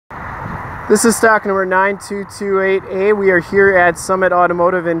This is stock number 9228A. We are here at Summit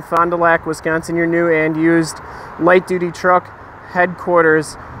Automotive in Fond du Lac, Wisconsin, your new and used light-duty truck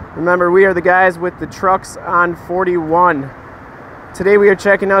headquarters. Remember, we are the guys with the trucks on 41. Today we are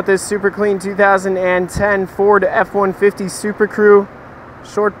checking out this super clean 2010 Ford F150 Super Crew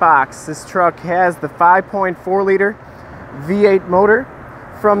Shortbox. This truck has the 5.4 liter V8 motor.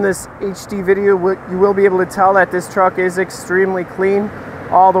 From this HD video, you will be able to tell that this truck is extremely clean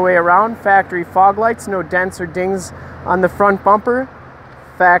all the way around. Factory fog lights, no dents or dings on the front bumper.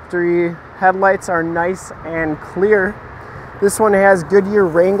 Factory headlights are nice and clear. This one has Goodyear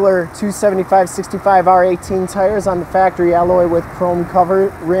Wrangler 275/65 R18 tires on the factory alloy with chrome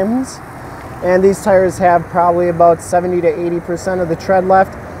cover rims. And these tires have probably about 70 to 80% of the tread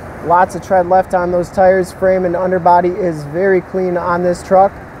left. Lots of tread left on those tires. Frame and underbody is very clean on this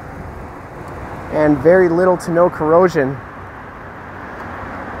truck. And very little to no corrosion.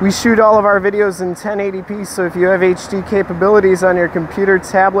 We shoot all of our videos in 1080p, so if you have HD capabilities on your computer,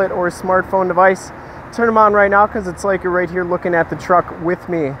 tablet, or smartphone device, turn them on right now because it's like you're right here looking at the truck with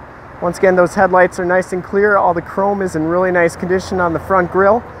me. Once again, those headlights are nice and clear. All the chrome is in really nice condition on the front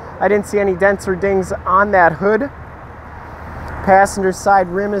grille. I didn't see any dents or dings on that hood. Passenger side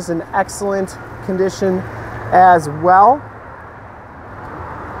rim is in excellent condition as well.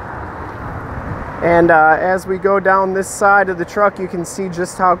 And as we go down this side of the truck, you can see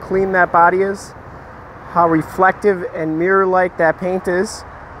just how clean that body is, how reflective and mirror-like that paint is.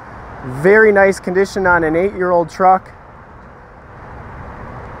 Very nice condition on an 8-year-old truck.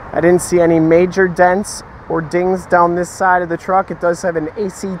 I didn't see any major dents or dings down this side of the truck. It does have an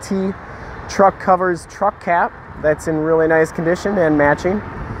ACT truck covers truck cap that's in really nice condition and matching.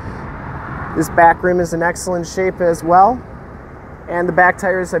 This back rim is in excellent shape as well. And the back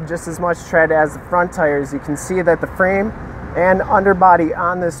tires have just as much tread as the front tires. You can see that the frame and underbody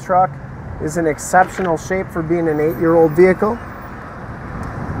on this truck is in exceptional shape for being an 8-year-old vehicle.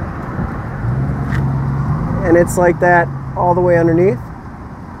 And it's like that all the way underneath.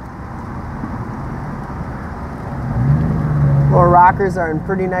 Lower rockers are in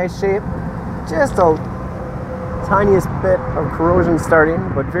pretty nice shape. Just a tiniest bit of corrosion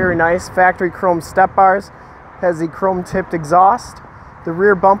starting, but very nice. Factory chrome step bars. Has the chrome tipped exhaust. The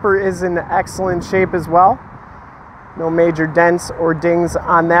rear bumper is in excellent shape as well. No major dents or dings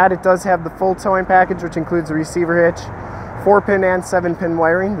on that. It does have the full towing package, which includes a receiver hitch, 4-pin and 7-pin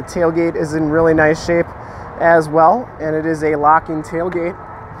wiring. The tailgate is in really nice shape as well, and it is a locking tailgate.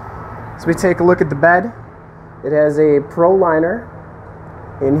 So we take a look at the bed. It has a Pro liner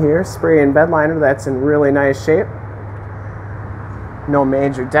in here, spray and bed liner, that's in really nice shape. No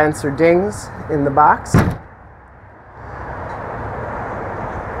major dents or dings in the box.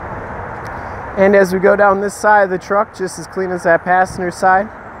 And as we go down this side of the truck, just as clean as that passenger side.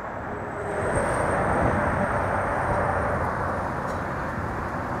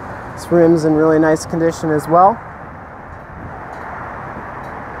 This rim's in really nice condition as well.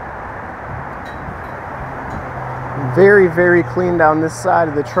 Very, very clean down this side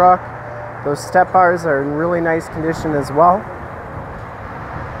of the truck. Those step bars are in really nice condition as well.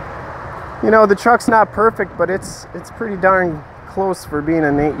 You know, the truck's not perfect, but it's pretty darn close for being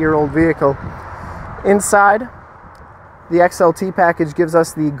an 8-year-old vehicle. Inside, the XLT package gives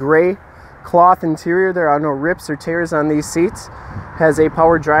us the gray cloth interior. There are no rips or tears on these seats. Has a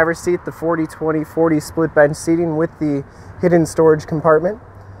power driver seat, the 40-20-40 split bench seating with the hidden storage compartment.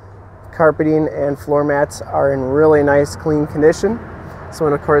 Carpeting and floor mats are in really nice clean condition. This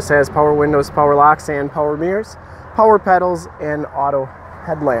one of course has power windows, power locks, and power mirrors, power pedals, and auto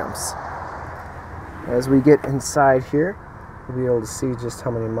headlamps. As we get inside here, you'll be able to see just how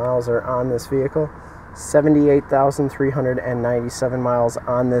many miles are on this vehicle. 78,397 miles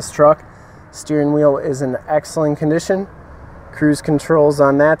on this truck. Steering wheel is in excellent condition. Cruise controls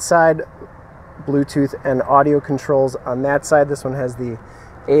on that side. Bluetooth and audio controls on that side. This one has the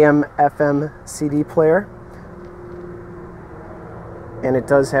AM, FM, CD player. And it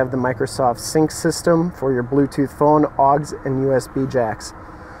does have the Microsoft Sync system for your Bluetooth phone, AUX, and USB jacks.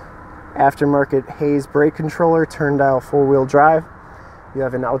 Aftermarket Hayes brake controller, turn dial 4-wheel drive. You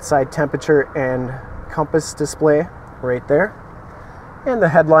have an outside temperature and compass display right there. And the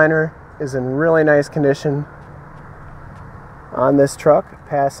headliner is in really nice condition on this truck.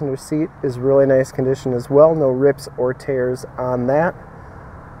 Passenger seat is really nice condition as well. No rips or tears on that.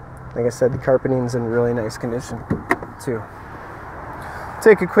 Like I said, the carpeting is in really nice condition too.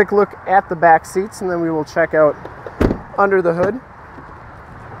 Take a quick look at the back seats and then we will check out under the hood.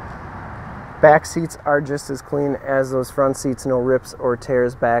 Back seats are just as clean as those front seats. No rips or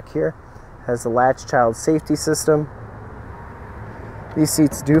tears back here. Has the Latch child safety system. these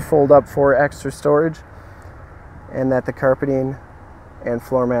seats do fold up for extra storage, and that the carpeting and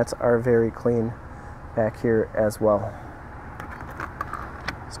floor mats are very clean back here as well.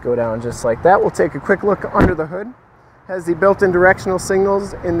 Let's go down just like that. We'll take a quick look under the hood. Has the built-in directional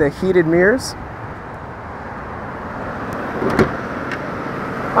signals in the heated mirrors.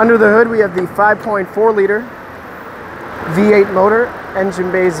 Under the hood we have the 5.4 liter V8 motor.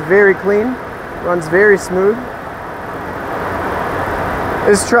 Engine bay is very clean, runs very smooth.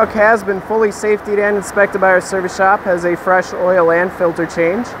 This truck has been fully safetied and inspected by our service shop, has a fresh oil and filter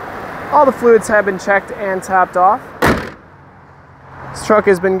change. All the fluids have been checked and topped off. This truck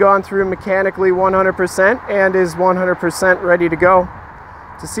has been gone through mechanically 100% and is 100% ready to go.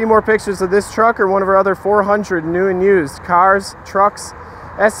 To see more pictures of this truck or one of our other 400 new and used cars, trucks,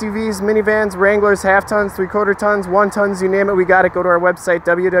 SUVs, minivans, Wranglers, half tons, 3/4 tons, 1 tons, you name it, we got it. Go to our website,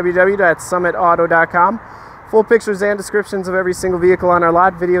 www.summitauto.com. Full pictures and descriptions of every single vehicle on our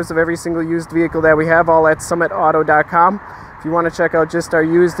lot, videos of every single used vehicle that we have, all at summitauto.com. If you want to check out just our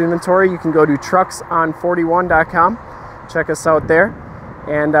used inventory, you can go to truckson41.com. Check us out there.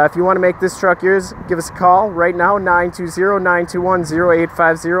 And if you want to make this truck yours, give us a call right now,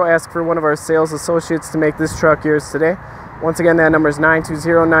 920-921-0850. Ask for one of our sales associates to make this truck yours today. Once again, that number is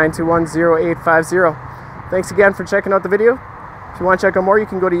 920-921-0850. Thanks again for checking out the video. If you want to check out more, you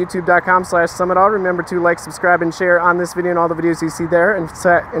can go to youtube.com/summitauto. Remember to like, subscribe, and share on this video and all the videos you see there. In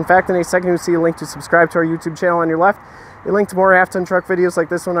fact, in a second, you'll see a link to subscribe to our YouTube channel on your left, a link to more half-ton truck videos like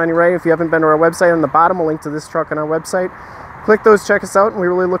this one on your right. If you haven't been to our website, on the bottom, a link to this truck on our website. Click those, check us out, and we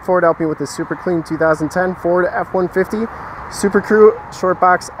really look forward to helping you with this super clean 2010 Ford F-150 Super Crew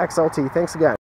Shortbox XLT. Thanks again.